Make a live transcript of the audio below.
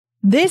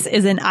This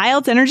is an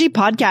IELTS Energy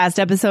Podcast,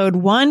 episode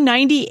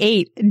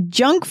 198,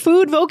 junk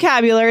food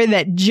vocabulary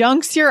that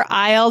junks your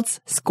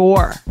IELTS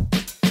score.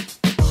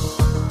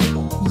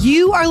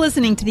 You are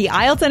listening to the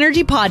IELTS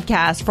Energy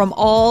Podcast from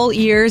All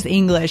Ears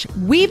English.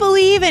 We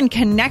believe in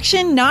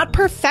connection, not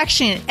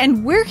perfection,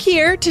 and we're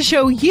here to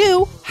show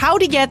you how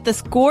to get the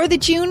score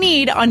that you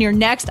need on your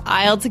next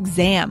IELTS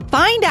exam.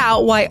 Find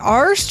out why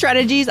our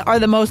strategies are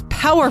the most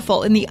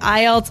powerful in the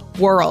IELTS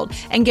world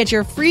and get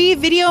your free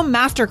video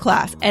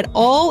masterclass at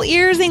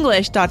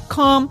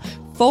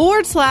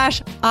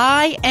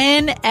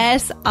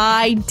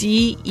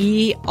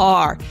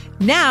allearsenglish.com/INSIDER.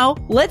 Now,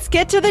 let's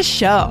get to the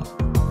show.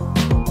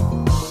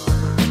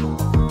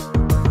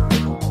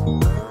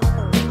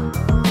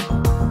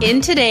 In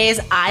today's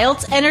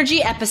IELTS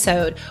Energy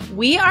episode,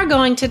 we are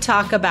going to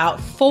talk about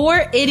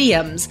 4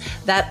 idioms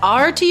that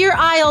are to your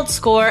IELTS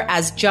score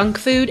as junk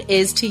food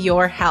is to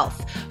your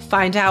health.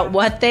 Find out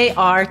what they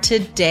are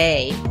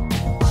today.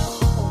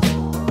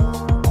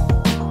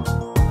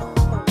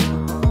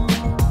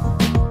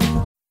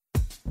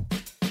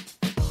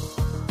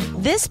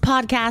 This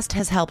podcast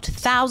has helped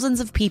thousands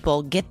of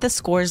people get the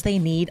scores they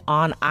need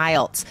on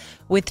IELTS.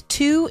 With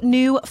 2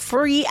 new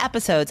free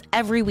episodes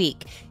every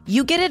week,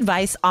 you get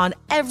advice on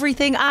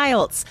everything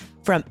IELTS,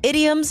 from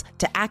idioms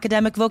to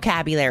academic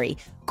vocabulary,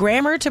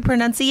 grammar to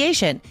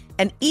pronunciation,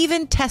 and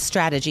even test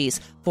strategies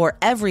for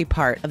every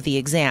part of the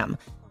exam.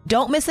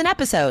 Don't miss an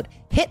episode.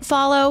 Hit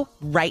follow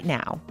right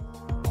now.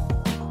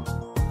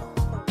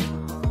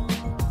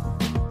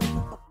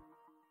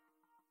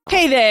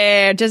 Hey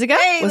there, Jessica.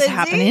 Hey, what's Lindsay.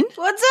 happening?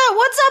 What's up?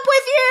 What's up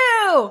with you?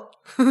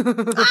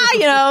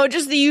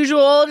 Just the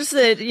usual,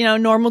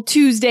 normal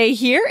Tuesday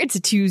here. It's a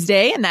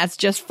Tuesday, and that's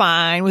just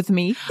fine with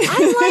me.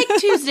 I like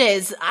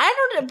Tuesdays.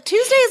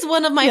 Tuesday is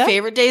one of my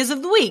favorite days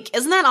of the week.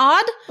 Isn't that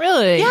odd?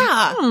 Really?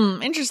 Yeah.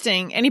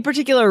 Interesting. Any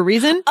particular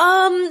reason?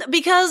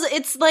 Because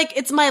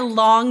it's my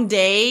long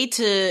day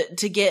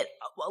to get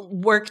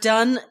work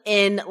done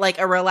in like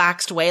a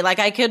relaxed way. Like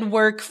I could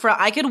wake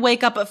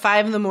up at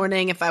 5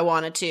 a.m. if I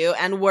wanted to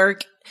and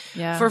work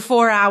for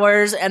 4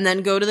 hours and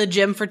then go to the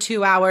gym for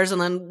 2 hours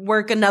and then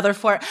work another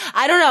 4.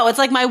 I don't know. It's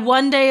like my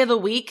one day of the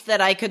week that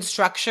I could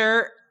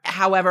structure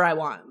however I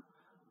want.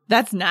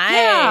 That's nice.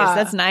 Yeah.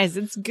 That's nice.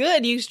 It's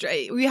good.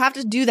 We have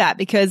to do that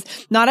because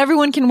not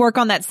everyone can work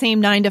on that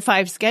same 9 to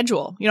 5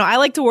 schedule. I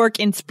like to work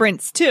in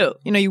sprints too.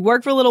 You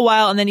work for a little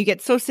while and then you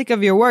get so sick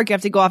of your work, you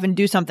have to go off and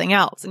do something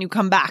else and you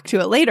come back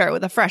to it later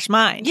with a fresh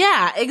mind.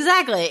 Yeah,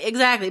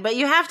 exactly. But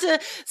you have to,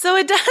 so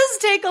it does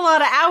take a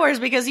lot of hours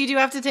because you do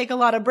have to take a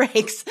lot of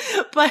breaks,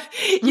 but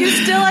you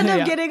still end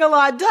up getting a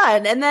lot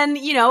done. And then,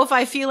 if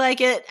I feel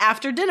like it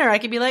after dinner, I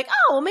could be like,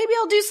 oh, well, maybe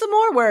I'll do some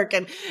more work.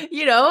 And,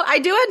 I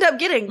do end up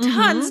getting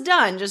tons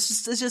done,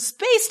 just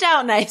spaced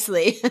out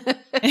nicely.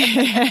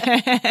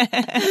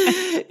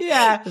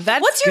 Yeah.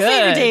 What's your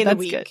favorite day of the That's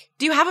week? good.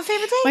 Do you have a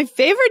favorite day? My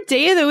favorite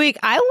day of the week,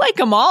 I like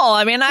them all.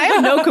 I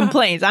have no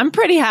complaints. I'm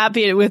pretty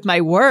happy with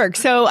my work.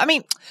 So,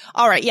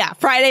 all right. Yeah.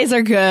 Fridays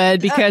are good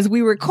because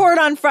we record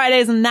on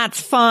Fridays and that's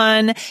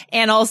fun.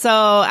 And also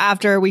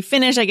after we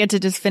finish, I get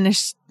to just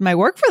finish my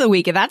work for the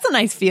week. And that's a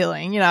nice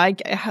feeling.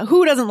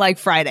 Who doesn't like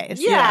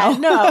Fridays? Yeah.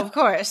 No, of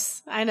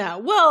course. I know.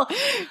 Well,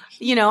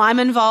 I'm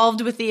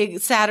involved with the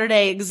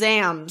Saturday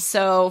exams.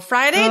 So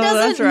Friday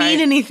doesn't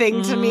mean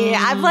anything to me.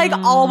 I've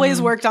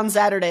always worked on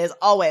Saturdays.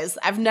 Always.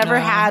 I've never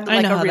had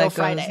a real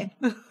Friday.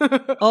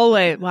 Oh,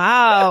 wait.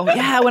 Wow.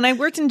 Yeah. When I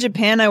worked in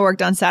Japan, I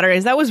worked on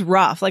Saturdays. That was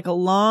rough. Like a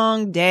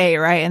long day,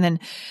 right? And then,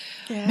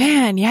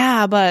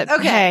 but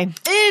okay.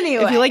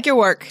 Anyway. If you like your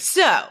work.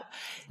 So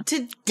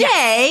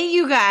today,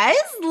 you guys,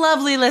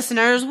 lovely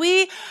listeners,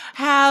 we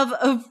have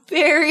a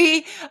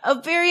very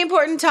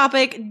important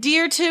topic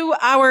dear to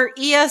our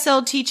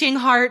ESL teaching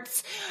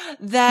hearts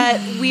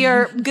that we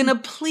are gonna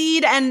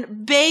plead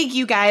and beg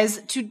you guys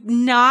to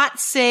not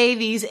say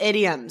these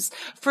idioms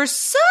for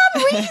some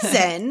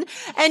reason.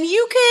 And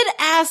you could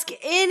ask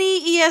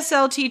any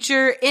ESL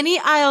teacher, any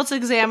IELTS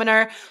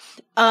examiner,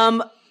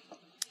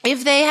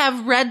 if they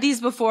have read these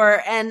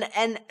before and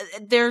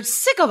they're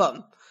sick of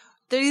them.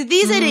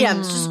 These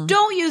idioms, just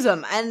don't use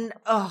them. And,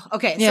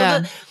 okay.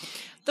 Yeah. So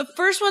the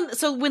first one,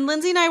 so when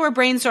Lindsay and I were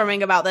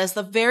brainstorming about this,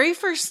 the very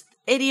first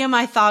idiom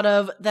I thought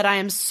of that I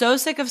am so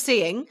sick of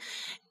seeing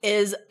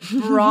is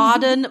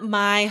broaden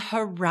my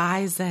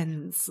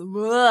horizons.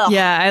 Ugh.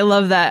 Yeah, I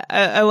love that.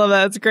 I love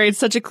that. It's great. It's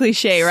such a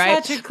cliche,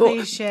 right? Such a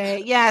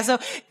cliche. Yeah. So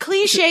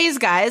cliches,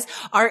 guys,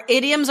 are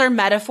idioms or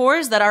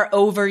metaphors that are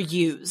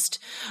overused.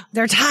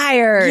 They're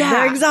tired. Yeah.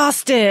 They're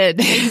exhausted.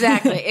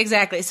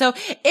 Exactly. So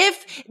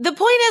if the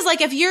point is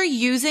if you're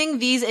using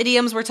these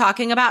idioms we're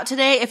talking about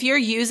today, if you're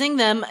using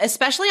them,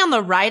 especially on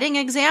the writing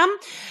exam,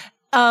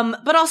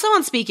 but also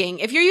on speaking,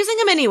 if you're using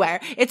them anywhere,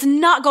 it's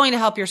not going to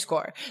help your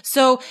score.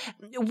 So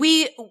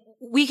we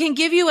can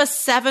give you a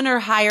 7 or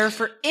higher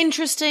for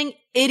interesting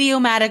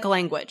idiomatic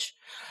language.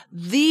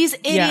 these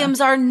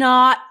idioms are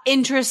not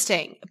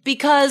interesting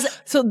because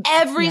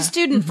every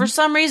student for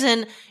some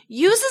reason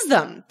uses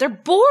them. They're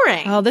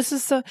boring. Oh,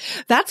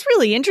 that's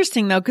really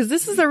interesting though, because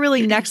this is a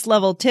really next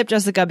level tip,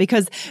 Jessica,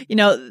 because,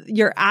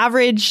 your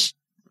average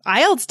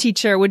IELTS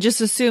teacher would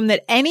just assume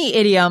that any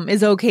idiom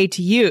is okay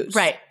to use.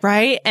 Right.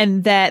 Right.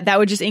 And that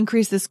would just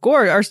increase the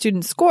score, our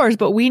students' scores.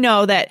 But we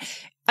know that,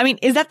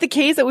 is that the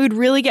case that we would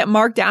really get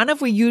marked down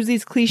if we use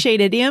these cliched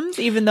idioms,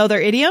 even though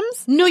they're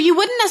idioms? No, you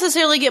wouldn't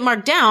necessarily get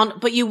marked down,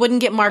 but you wouldn't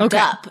get marked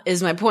up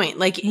is my point.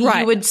 Like you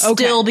would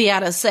still be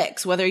out of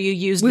 6, whether you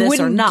use this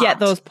or not. We wouldn't get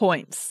those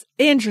points.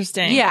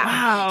 Interesting. Yeah.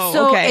 Wow.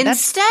 So okay.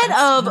 instead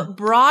of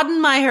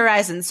broaden my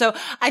horizons. So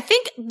I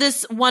think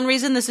one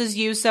reason this is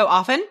used so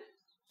often,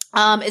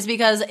 is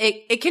because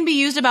it can be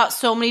used about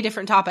so many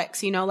different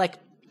topics, like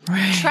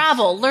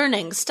travel,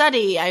 learning,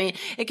 study.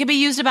 It can be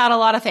used about a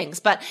lot of things,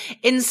 but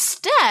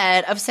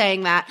instead of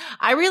saying that,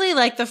 I really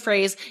like the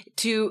phrase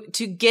to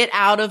get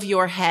out of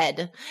your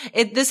head.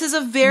 This is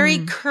a very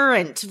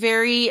current,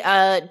 very,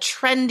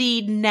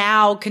 trendy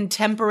now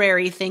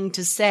contemporary thing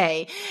to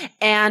say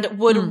and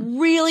would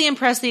really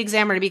impress the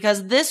examiner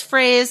because this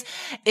phrase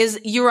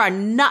you are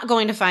not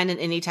going to find in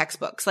any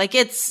textbooks. Like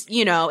it's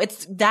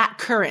that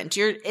current.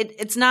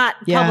 It's not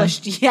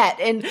published yet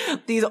in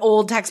these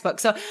old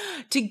textbooks. So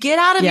to get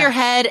out of your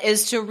head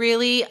is to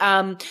really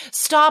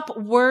stop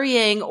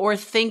worrying or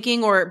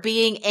thinking or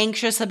being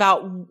anxious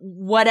about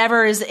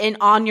whatever is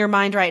on your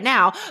mind right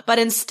now, but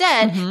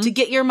instead to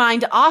get your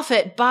mind off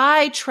it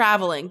by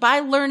traveling,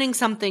 by learning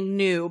something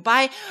new,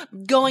 by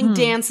going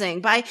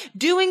dancing, by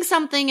doing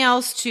something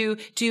else to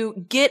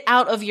get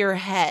out of your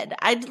head.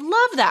 I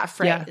love that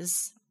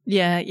phrase.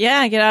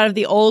 Yeah. Get out of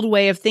the old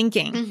way of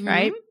thinking,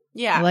 right?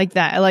 Yeah. I like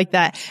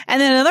that.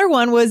 And then another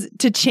one was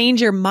to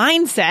change your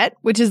mindset,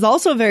 which is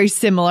also very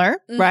similar,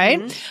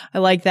 right? I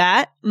like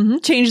that.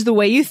 Change the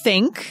way you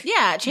think.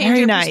 Yeah. Change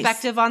your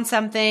perspective on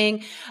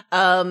something.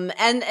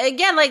 And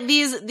again, like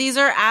these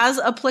are as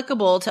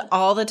applicable to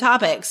all the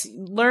topics,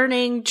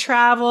 learning,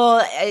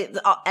 travel,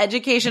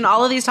 education,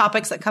 all of these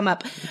topics that come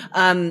up.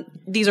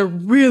 These are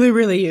really,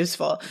 really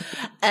useful.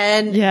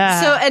 And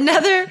so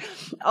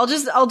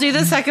I'll do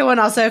the second one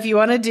also if you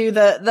want to do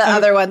the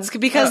other ones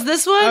because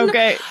this one,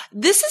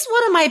 this is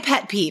one of my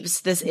pet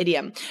peeves, this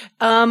idiom.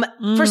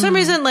 For some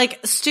reason, like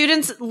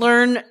students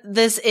learn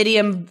this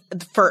idiom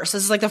first.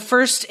 This is like the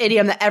first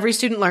idiom that every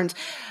student learns.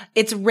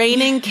 It's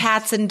raining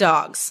cats and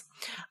dogs.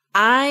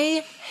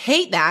 I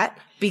hate that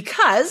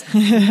because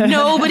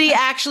nobody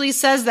actually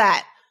says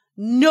that.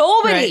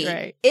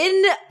 Nobody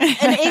in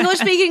an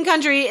English-speaking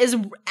country is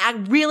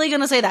really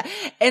going to say that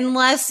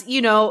unless,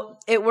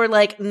 it were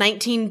like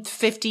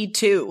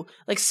 1952.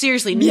 Like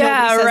seriously, nobody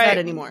says that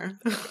anymore.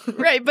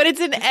 Right. But it's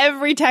in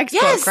every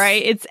textbook,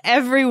 right? It's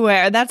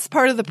everywhere. That's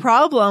part of the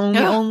problem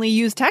when we only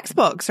use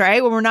textbooks,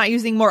 right? When we're not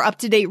using more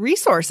up-to-date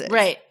resources.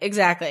 Right.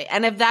 Exactly.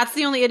 And if that's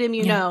the only idiom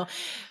you know,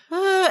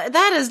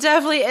 that is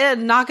definitely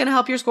not going to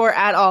help your score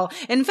at all.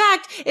 In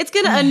fact, it's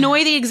going to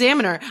annoy the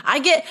examiner. I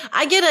get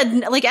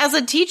as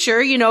a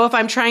teacher, if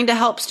I'm trying to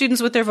help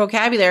students with their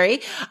vocabulary,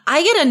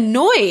 I get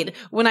annoyed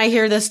when I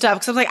hear this stuff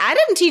because I'm like, I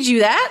didn't teach you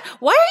that.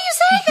 Why are you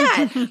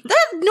saying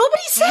that?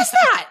 Nobody says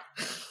that.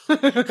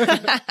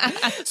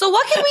 So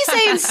what can we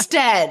say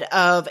instead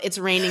of it's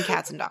raining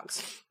cats and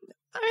dogs?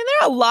 There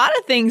are a lot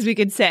of things we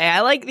could say.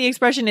 I like the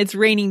expression, it's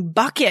raining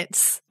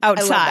buckets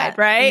outside,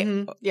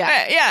 right?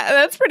 Yeah,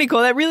 that's pretty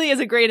cool. That really is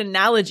a great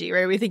analogy,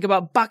 right? We think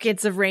about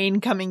buckets of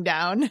rain coming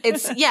down.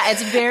 It's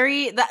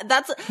very,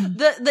 that's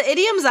the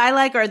idioms I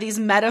like are these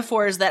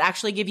metaphors that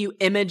actually give you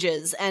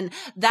images. And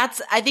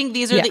I think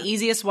these are the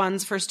easiest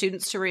ones for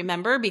students to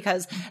remember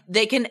because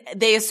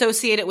they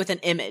associate it with an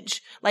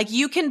image. Like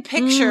you can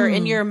picture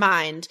in your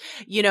mind,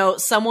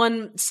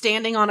 someone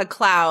standing on a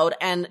cloud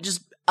and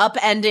just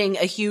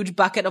upending a huge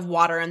bucket of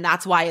water and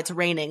that's why it's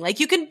raining. Like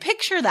you can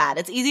picture that.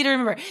 It's easy to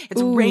remember.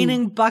 It's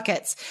raining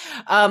buckets.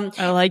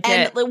 I like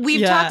it. And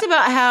we've talked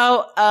about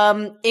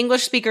how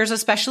English speakers,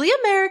 especially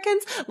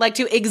Americans, like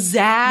to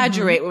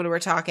exaggerate when we're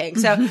talking.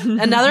 So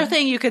another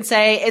thing you could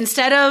say,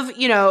 instead of,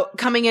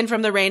 coming in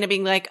from the rain and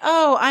being like,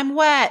 oh, I'm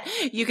wet,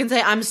 you can say,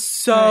 I'm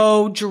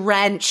so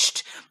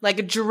drenched.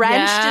 Like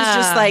drenched is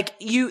just like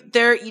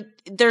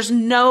there's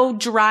no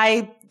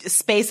dry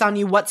space on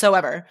you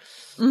whatsoever.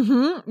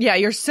 Yeah,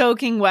 you're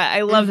soaking wet.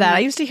 I love that. I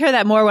used to hear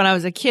that more when I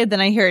was a kid than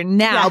I hear it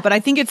now, but I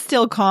think it's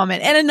still common.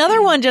 And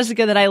another one,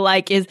 Jessica, that I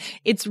like is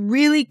it's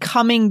really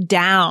coming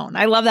down.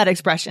 I love that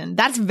expression.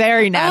 That's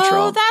very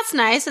natural. Oh, that's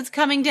nice. It's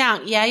coming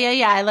down. Yeah.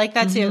 I like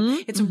that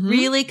too. It's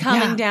really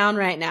coming down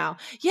right now.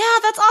 Yeah,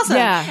 that's awesome.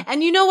 Yeah.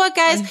 And you know what,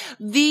 guys?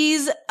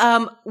 These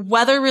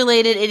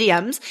weather-related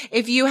idioms,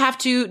 if you have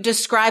to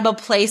describe a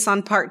place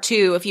on part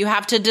 2, if you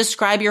have to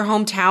describe your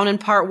hometown in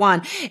part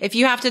 1, if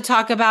you have to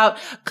talk about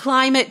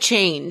climate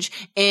change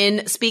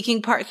in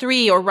speaking part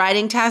 3 or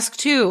writing task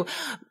 2,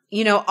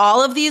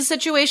 all of these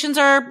situations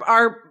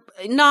are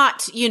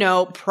not,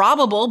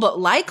 probable, but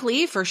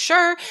likely for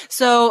sure.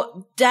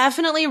 So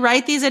definitely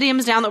write these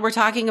idioms down that we're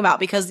talking about,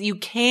 because you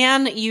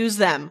can use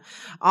them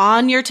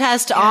on your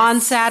test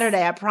on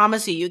Saturday. I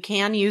promise you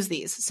can use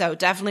these. So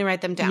definitely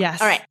write them down.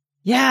 Yes. All right.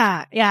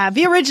 Yeah.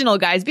 Be original,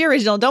 guys. Be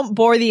original. Don't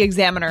bore the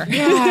examiner.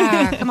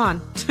 Yeah. Come on.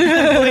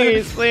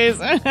 Please.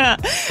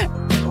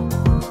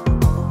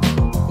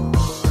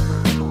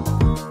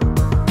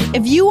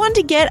 If you want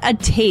to get a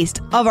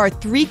taste of our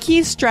 3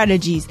 key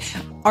strategies,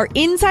 our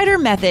insider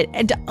method,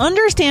 and to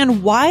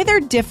understand why they're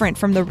different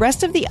from the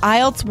rest of the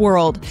IELTS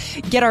world,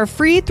 get our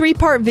free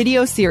 3-part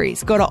video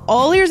series. Go to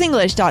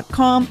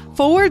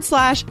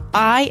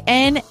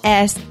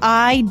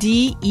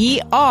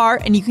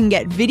allearsenglish.com/INSIDER and you can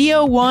get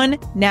video 1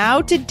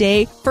 now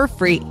today for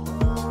free.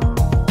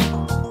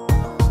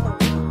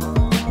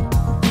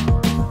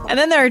 And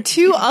then there are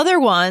 2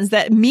 other ones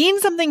that mean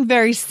something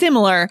very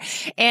similar,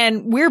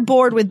 and we're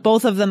bored with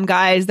both of them,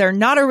 guys. They're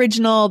not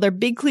original, they're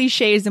big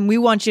cliches, and we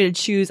want you to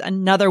choose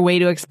another way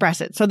to express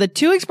it. So the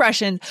 2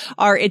 expressions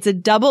are, it's a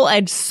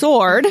double-edged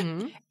sword,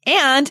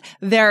 and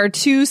there are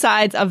 2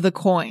 sides of the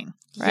coin,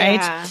 right?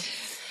 Yeah.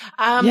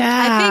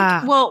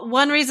 I think,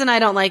 one reason I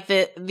don't like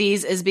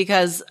these is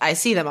because I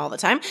see them all the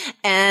time.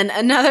 And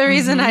another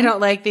reason I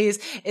don't like these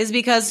is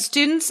because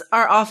students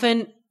are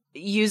often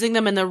using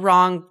them in the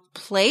wrong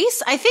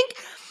place. I think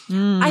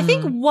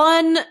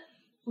one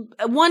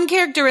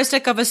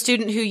characteristic of a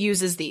student who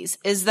uses these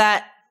is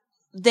that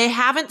they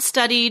haven't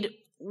studied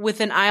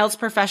with an IELTS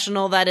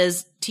professional that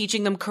is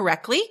teaching them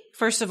correctly.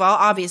 First of all,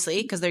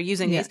 obviously, because they're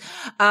using these.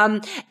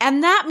 And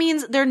that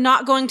means they're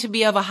not going to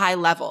be of a high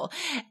level.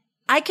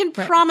 I can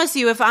promise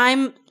you, if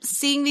I'm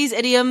seeing these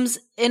idioms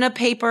in a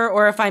paper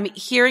or if I'm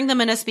hearing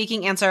them in a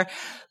speaking answer,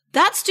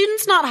 that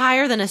student's not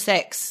higher than a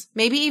 6,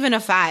 maybe even a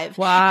 5.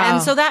 Wow.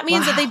 And so that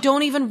means that they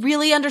don't even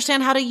really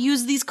understand how to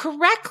use these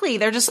correctly.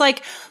 They're just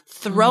like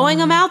throwing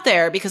them out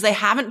there because they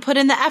haven't put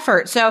in the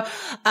effort. So,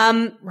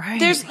 there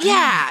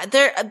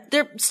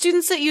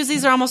students that use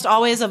these are almost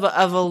always of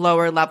a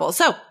lower level.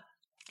 So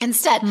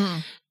instead,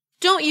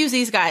 don't use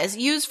these, guys.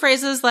 Use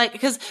phrases like,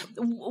 because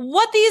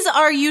what these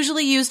are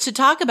usually used to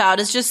talk about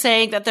is just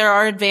saying that there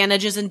are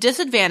advantages and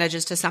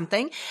disadvantages to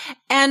something.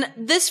 And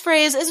this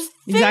phrase is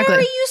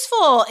very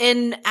useful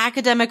in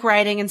academic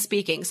writing and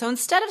speaking. So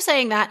instead of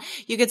saying that,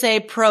 you could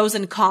say pros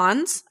and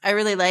cons. I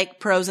really like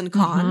pros and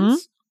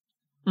cons.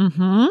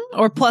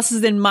 Or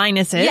pluses and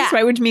minuses,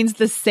 right? Which means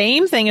the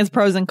same thing as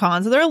pros and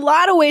cons. So there are a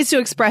lot of ways to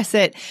express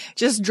it.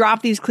 Just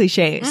drop these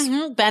cliches.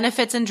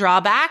 Benefits and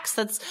drawbacks.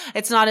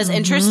 It's not as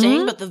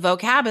interesting, but the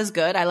vocab is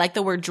good. I like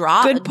the word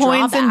good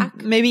points drawback.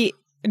 And maybe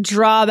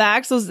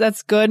drawbacks.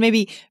 That's good.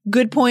 Maybe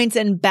good points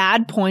and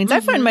bad points.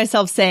 I find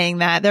myself saying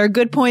that there are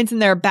good points and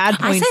there are bad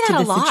points to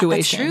the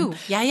situation.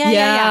 That's true.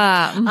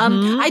 Yeah.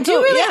 I do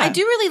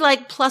really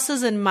like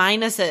pluses and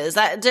minuses.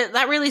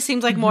 That really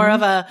seems like more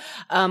of a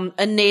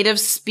native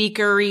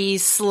speakery,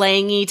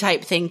 slangy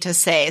type thing to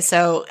say.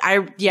 So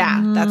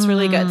that's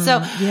really good. So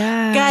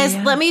guys,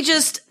 let me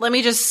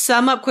just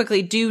sum up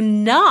quickly. Do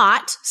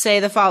not say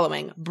the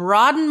following: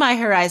 broaden my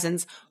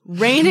horizons,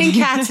 raining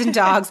cats and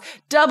dogs,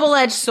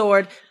 double-edged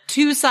sword,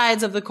 2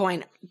 sides of the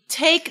coin.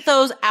 Take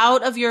those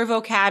out of your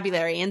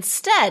vocabulary.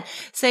 Instead,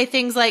 say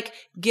things like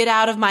get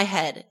out of my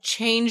head,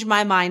 change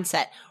my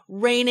mindset,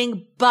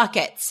 raining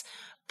buckets,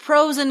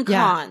 pros and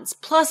cons,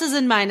 pluses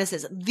and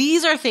minuses.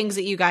 These are things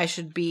that you guys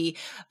should be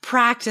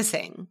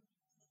practicing.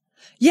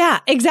 Yeah,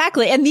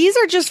 exactly. And these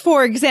are just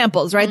 4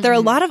 examples, right? There are a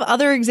lot of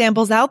other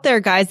examples out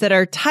there, guys, that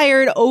are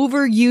tired,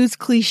 overused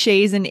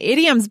cliches and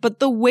idioms. But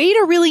the way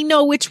to really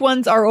know which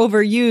ones are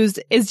overused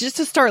is just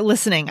to start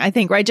listening, I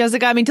think, right,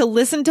 Jessica? I mean, to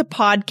listen to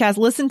podcasts,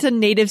 listen to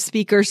native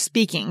speakers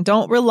speaking.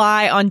 Don't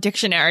rely on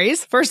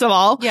dictionaries, first of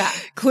all. Yeah.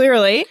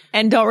 Clearly.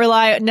 And don't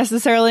rely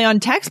necessarily on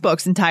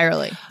textbooks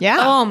entirely. Yeah.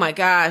 Oh my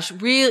gosh.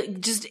 Really,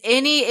 just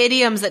any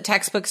idioms that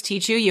textbooks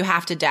teach you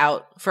have to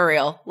doubt, for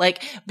real.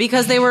 Like,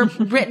 because they were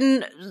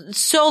written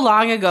so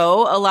long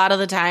ago, a lot of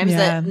the times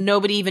that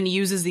nobody even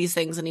uses these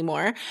things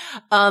anymore.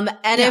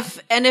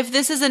 If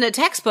this isn't a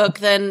textbook,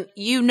 then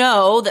you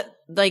know that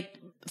like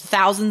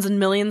thousands and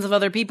millions of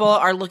other people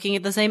are looking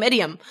at the same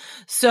idiom.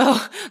 So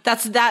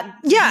that's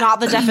not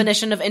the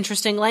definition of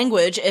interesting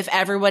language if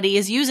everybody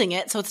is using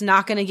it. So it's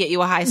not going to get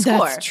you a high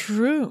score. That's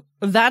true.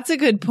 That's a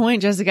good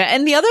point, Jessica.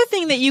 And the other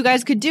thing that you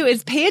guys could do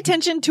is pay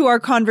attention to our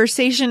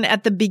conversation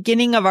at the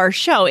beginning of our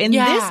show. In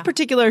this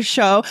particular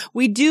show,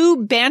 we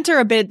do banter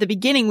a bit at the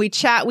beginning. We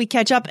chat, we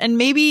catch up, and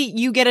maybe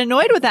you get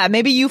annoyed with that.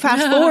 Maybe you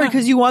fast forward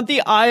because you want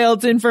the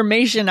IELTS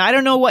information. I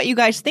don't know what you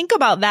guys think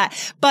about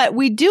that, but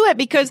we do it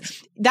because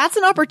that's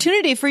an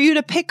opportunity for you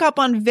to pick up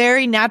on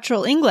very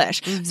natural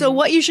English. So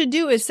what you should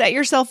do is set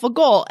yourself a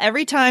goal.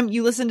 Every time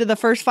you listen to the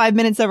first 5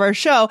 minutes of our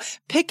show,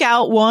 pick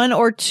out 1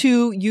 or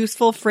 2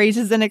 useful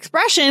phrases and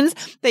expressions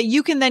that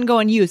you can then go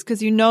and use,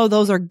 because you know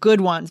those are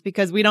good ones,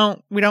 because we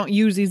don't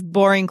use these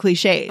boring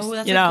cliches. Oh,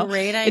 that's a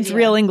great idea. It's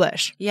real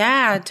English.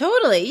 Yeah,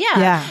 totally.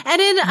 Yeah.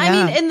 And I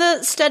mean, in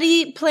the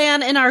study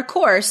plan in our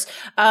course,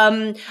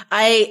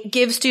 I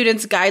give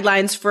students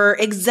guidelines for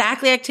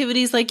exactly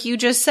activities like you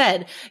just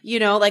said,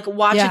 like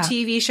watch a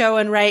TV show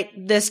and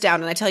write this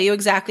down. And I tell you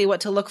exactly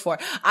what to look for.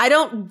 I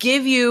don't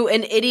give you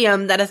an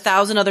idiom that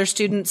 1,000 other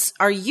students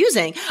are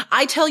using.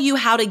 I tell you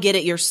how to get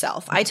it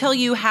yourself. I tell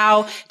you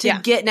how to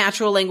get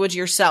natural language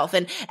yourself.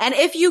 And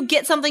if you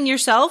get something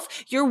yourself,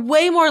 you're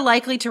way more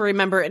likely to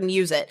remember it and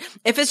use it.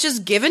 If it's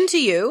just given to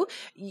you,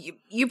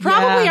 you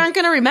probably aren't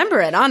going to remember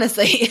it,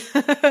 honestly.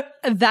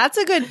 That's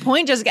a good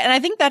point, Jessica. And I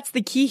think that's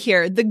the key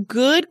here. The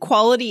good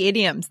quality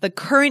idioms, the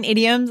current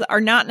idioms,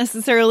 are not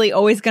necessarily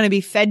always going to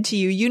be fed to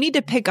you. You need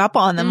to pick up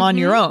on them on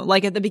your own,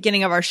 like at the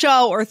beginning of our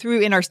show or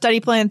in our study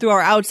plan, through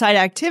our outside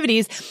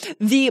activities.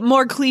 The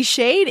more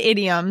cliched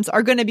idioms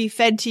are going to be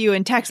fed to you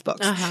in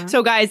textbooks.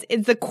 So guys,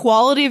 it's the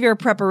quality of your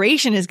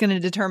preparation is going to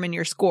determine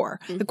your score.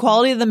 The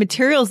quality of the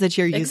materials that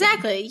you're using.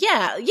 Exactly.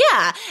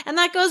 Yeah. And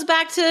that goes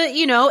back to,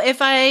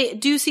 if I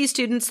do see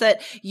students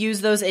that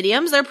use those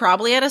idioms, they're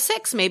probably at a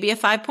 6, maybe a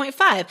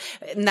 5.5.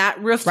 And that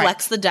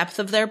reflects the depth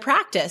of their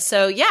practice.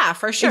 So yeah,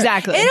 for sure.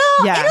 Exactly. It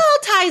all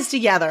ties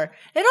together.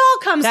 It all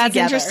comes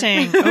together. That's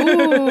interesting.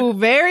 Ooh,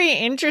 very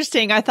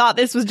interesting. I thought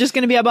this was just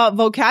going to be about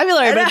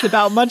vocabulary, but it's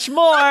about much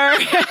more.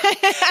 Who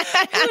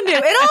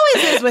knew? It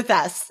always is with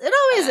us. It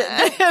always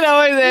is. It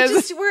always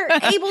is. We're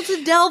able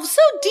to delve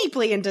so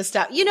deeply into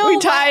stuff. We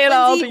tie it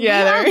all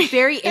together. We are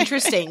very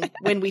interesting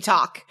when we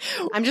talk.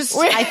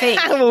 I think.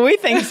 Well, we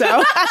think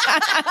so.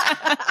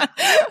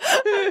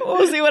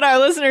 We'll see what our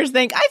listeners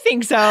think. I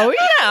think so.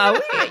 Yeah,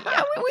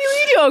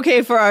 we do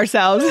okay for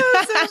ourselves.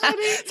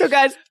 So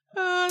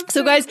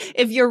guys,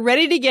 if you're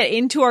ready to get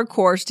into our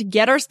course, to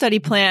get our study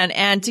plan,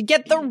 and to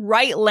get the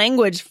right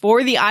language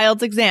for the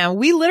IELTS exam,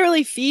 we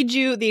literally feed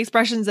you the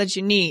expressions that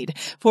you need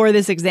for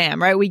this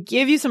exam, right? We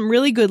give you some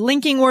really good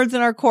linking words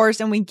in our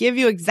course, and we give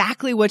you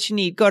exactly what you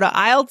need. Go to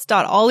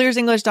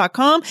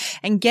IELTS.allearsenglish.com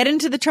and get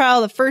into the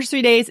trial. The first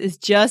 3 days is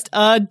just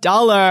 $1.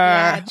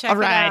 Yeah, check All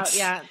right. it out.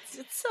 Yeah.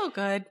 It's so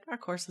good. Our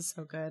course is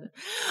so good.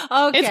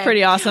 Okay. It's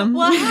pretty awesome.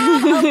 Well,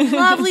 have a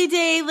lovely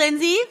day,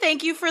 Lindsay.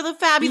 Thank you for the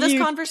fabulous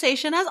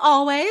conversation, as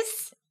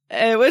always.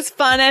 It was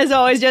fun, as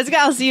always, Jessica.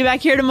 I'll see you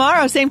back here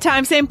tomorrow. Same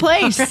time, same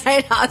place. All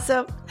right.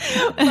 Awesome.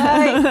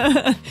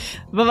 Bye.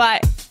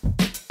 Bye-bye.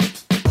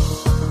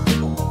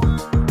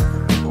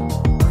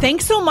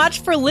 Thanks so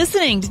much for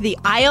listening to the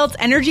IELTS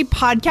Energy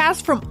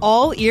Podcast from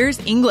All Ears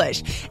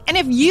English. And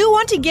if you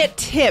want to get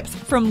tips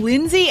from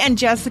Lindsay and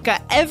Jessica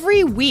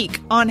every week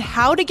on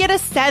how to get a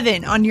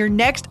 7 on your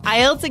next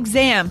IELTS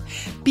exam,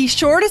 be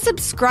sure to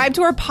subscribe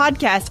to our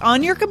podcast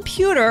on your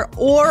computer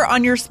or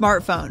on your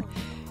smartphone.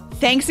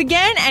 Thanks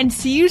again, and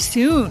see you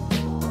soon.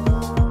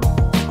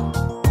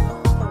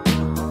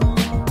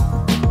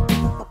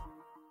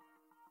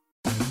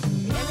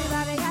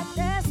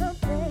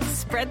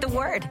 Spread the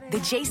word. The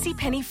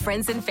JCPenney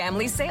Friends and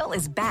Family Sale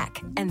is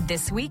back. And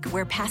this week,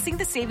 we're passing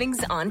the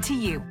savings on to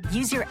you.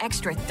 Use your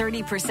extra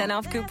 30%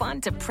 off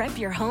coupon to prep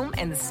your home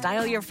and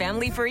style your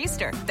family for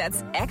Easter.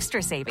 That's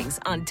extra savings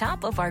on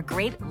top of our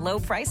great low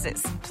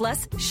prices.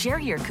 Plus, share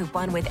your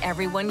coupon with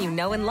everyone you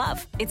know and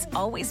love. It's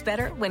always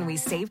better when we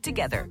save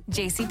together.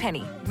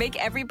 JCPenney.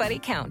 Make everybody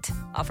count.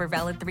 Offer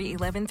valid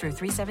 3/11 through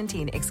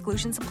 3/17.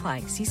 Exclusions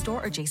apply. See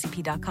store or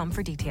jcp.com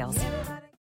for details.